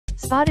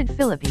Spotted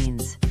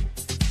Philippines.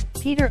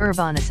 Peter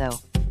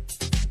Urbanozo.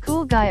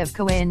 Cool guy of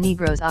Cagayan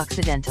Negros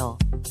Occidental.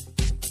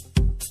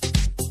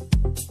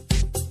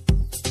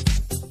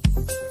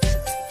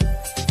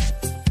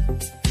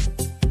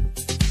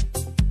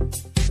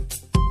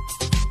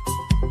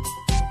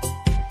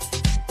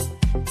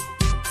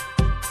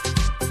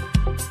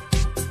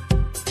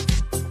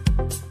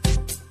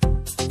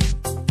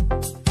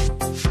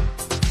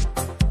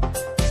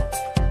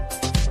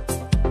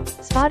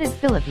 Spotted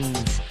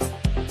Philippines.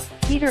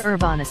 Peter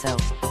Urbanozo.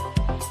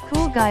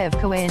 Cool guy of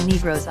Cagayan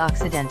Negros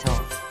Occidental.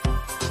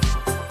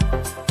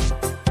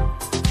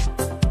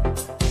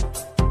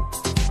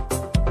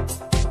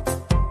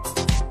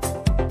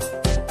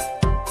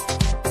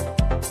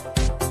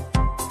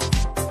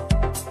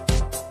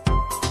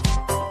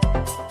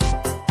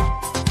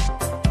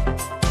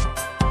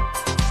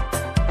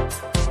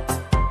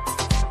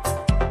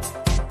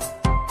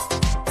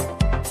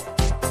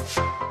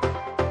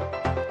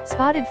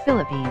 Spotted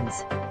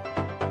Philippines.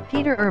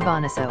 Peter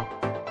Urbanozo.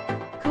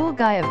 Cool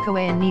guy of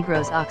Cagayan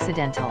Negros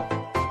Occidental.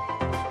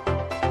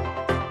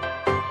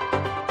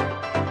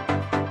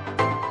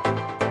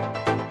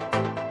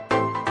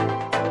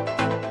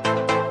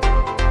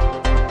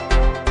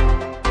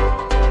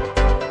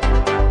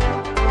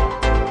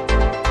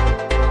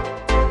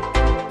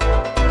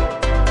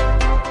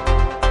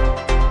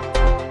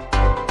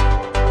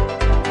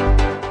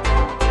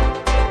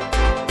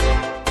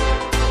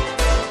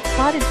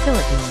 Spotted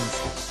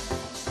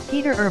Philippines.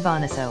 Peter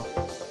Urbanozo.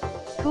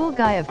 Cool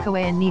guy of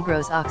Cagayan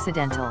Negros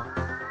Occidental.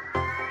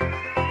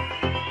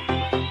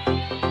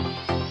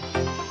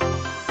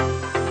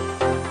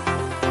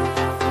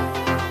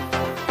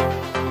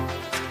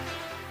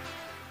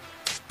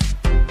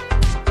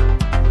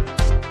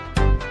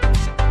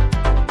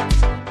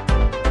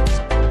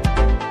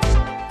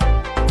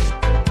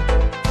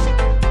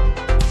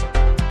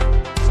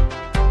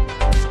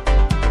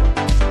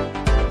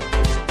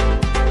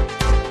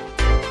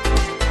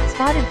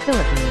 Spotted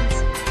Philippines.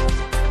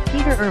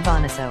 Peter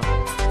Urbanozo.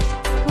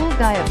 Cool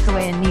guy of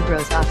Cagayan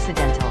Negros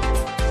Occidental.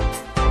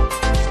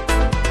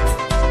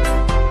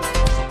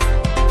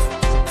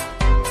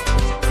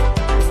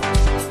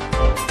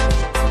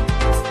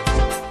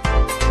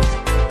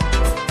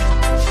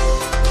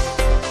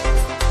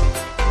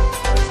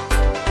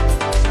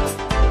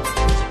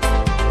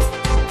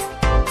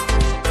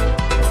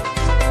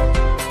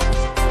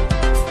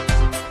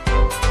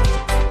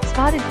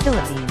 Spotted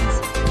Philippines.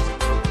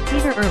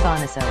 Peter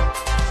Urbanozo.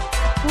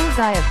 Cool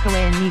guy of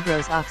Cagayan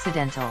Negros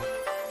Occidental.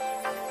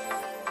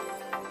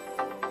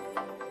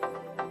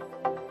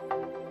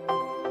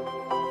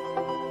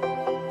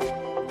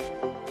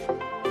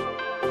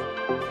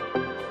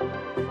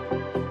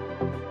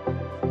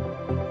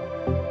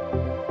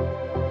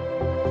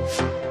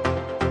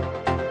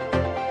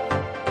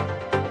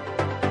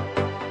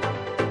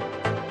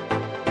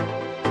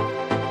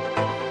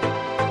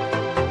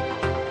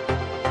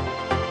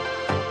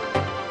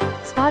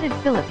 Spotted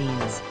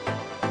Philippines.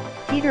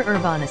 Peter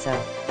Urbanozo.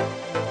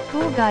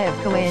 Cool guy of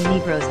Cagayan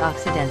Negros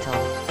Occidental.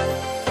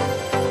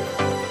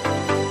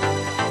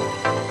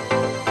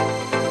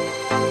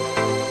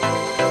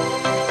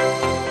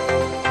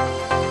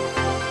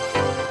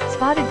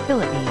 Spotted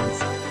Philippines.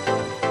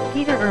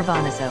 Peter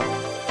Urbanozo.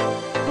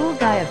 Cool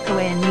guy of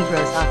Cagayan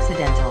Negros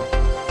Occidental.